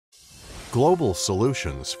Global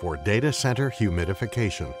solutions for data center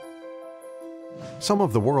humidification. Some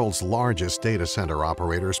of the world's largest data center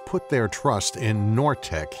operators put their trust in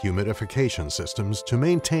Nortek humidification systems to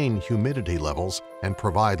maintain humidity levels and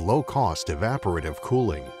provide low-cost evaporative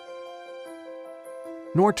cooling.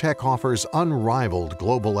 Nortek offers unrivaled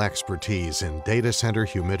global expertise in data center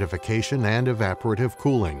humidification and evaporative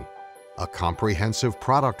cooling, a comprehensive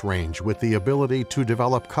product range with the ability to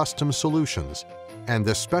develop custom solutions, and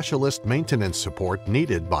the specialist maintenance support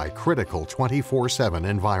needed by critical 24/7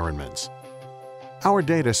 environments. Our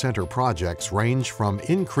data center projects range from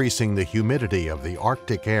increasing the humidity of the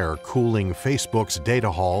Arctic air cooling Facebook's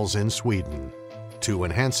data halls in Sweden, to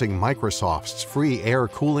enhancing Microsoft's free air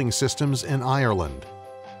cooling systems in Ireland,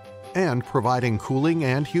 and providing cooling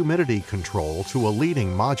and humidity control to a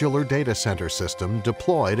leading modular data center system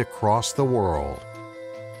deployed across the world.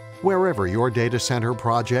 Wherever your data center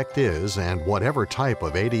project is and whatever type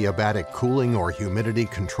of adiabatic cooling or humidity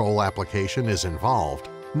control application is involved,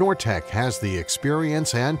 Nortek has the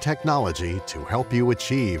experience and technology to help you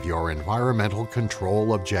achieve your environmental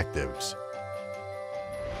control objectives.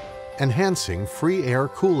 Enhancing free air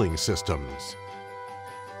cooling systems.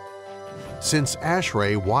 Since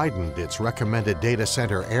ASHRAE widened its recommended data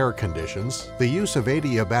center air conditions, the use of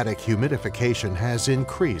adiabatic humidification has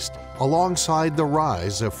increased alongside the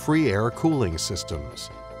rise of free air cooling systems.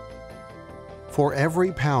 For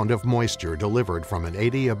every pound of moisture delivered from an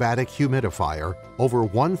adiabatic humidifier, over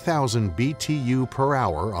 1,000 BTU per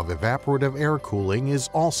hour of evaporative air cooling is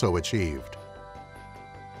also achieved.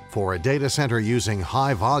 For a data center using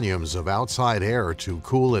high volumes of outside air to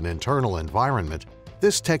cool an internal environment,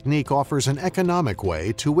 this technique offers an economic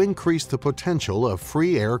way to increase the potential of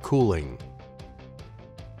free air cooling.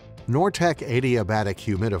 Nortek adiabatic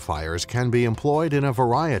humidifiers can be employed in a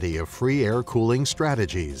variety of free air cooling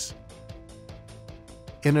strategies.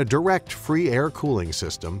 In a direct free air cooling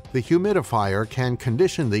system, the humidifier can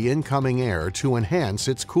condition the incoming air to enhance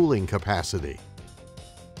its cooling capacity.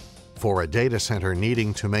 For a data center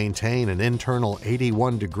needing to maintain an internal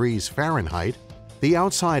 81 degrees Fahrenheit, the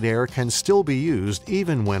outside air can still be used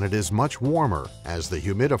even when it is much warmer, as the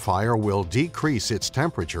humidifier will decrease its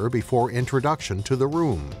temperature before introduction to the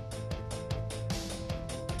room.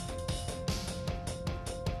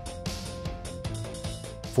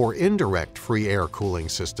 For indirect free air cooling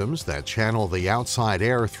systems that channel the outside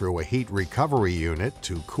air through a heat recovery unit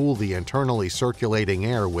to cool the internally circulating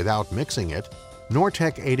air without mixing it,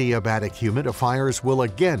 Nortek adiabatic humidifiers will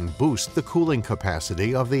again boost the cooling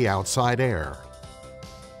capacity of the outside air.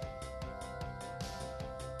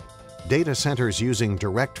 Data centers using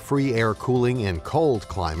direct free air cooling in cold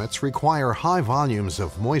climates require high volumes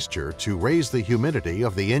of moisture to raise the humidity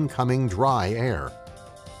of the incoming dry air.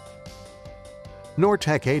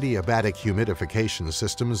 Nortek adiabatic humidification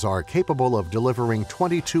systems are capable of delivering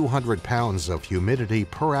 2,200 pounds of humidity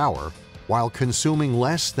per hour while consuming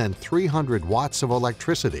less than 300 watts of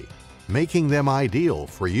electricity, making them ideal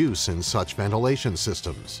for use in such ventilation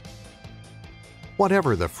systems.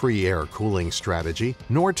 Whatever the free air cooling strategy,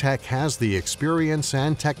 Nortek has the experience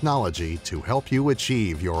and technology to help you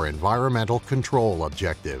achieve your environmental control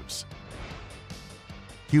objectives.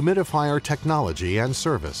 Humidifier technology and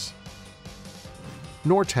service.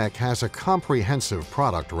 Nortek has a comprehensive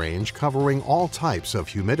product range covering all types of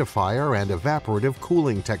humidifier and evaporative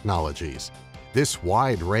cooling technologies. This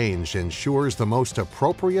wide range ensures the most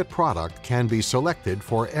appropriate product can be selected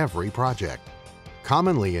for every project.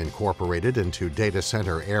 Commonly incorporated into data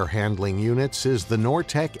center air handling units is the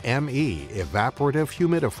Nortek ME evaporative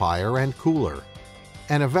humidifier and cooler.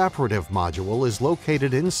 An evaporative module is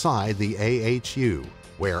located inside the AHU,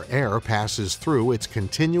 where air passes through its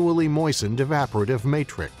continually moistened evaporative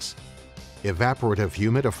matrix. Evaporative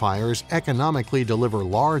humidifiers economically deliver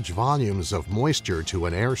large volumes of moisture to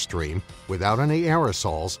an airstream without any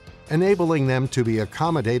aerosols, enabling them to be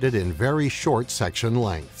accommodated in very short section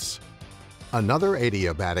lengths. Another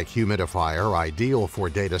adiabatic humidifier ideal for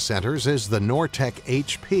data centers is the Nortek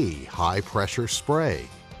HP high-pressure spray.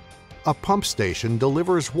 A pump station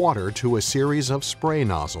delivers water to a series of spray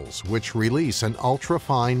nozzles which release an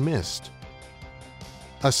ultra-fine mist.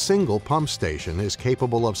 A single pump station is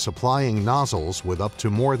capable of supplying nozzles with up to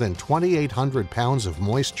more than 2,800 pounds of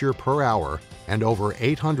moisture per hour and over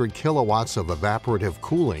 800 kilowatts of evaporative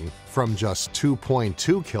cooling from just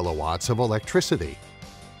 2.2 kilowatts of electricity.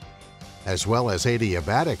 As well as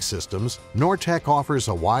adiabatic systems, Nortek offers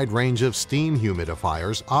a wide range of steam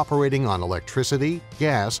humidifiers operating on electricity,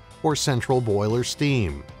 gas, or central boiler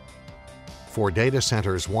steam. For data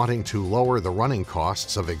centers wanting to lower the running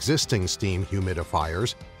costs of existing steam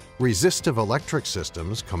humidifiers, Resistive electric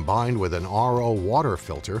systems combined with an RO water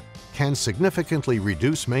filter can significantly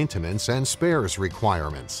reduce maintenance and spares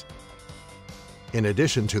requirements. In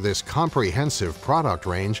addition to this comprehensive product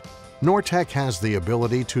range, Nortech has the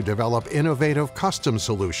ability to develop innovative custom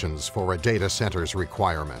solutions for a data center's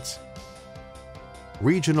requirements.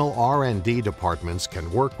 Regional R&D departments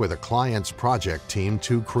can work with a client's project team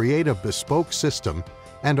to create a bespoke system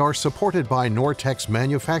and are supported by Nortech's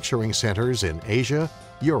manufacturing centers in Asia,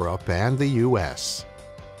 Europe, and the US.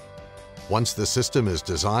 Once the system is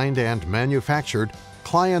designed and manufactured,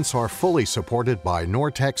 clients are fully supported by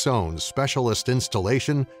Nortech's own specialist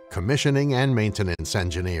installation, commissioning, and maintenance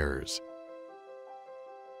engineers.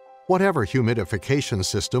 Whatever humidification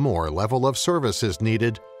system or level of service is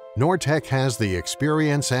needed, Nortech has the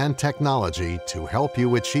experience and technology to help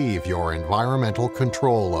you achieve your environmental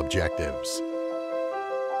control objectives.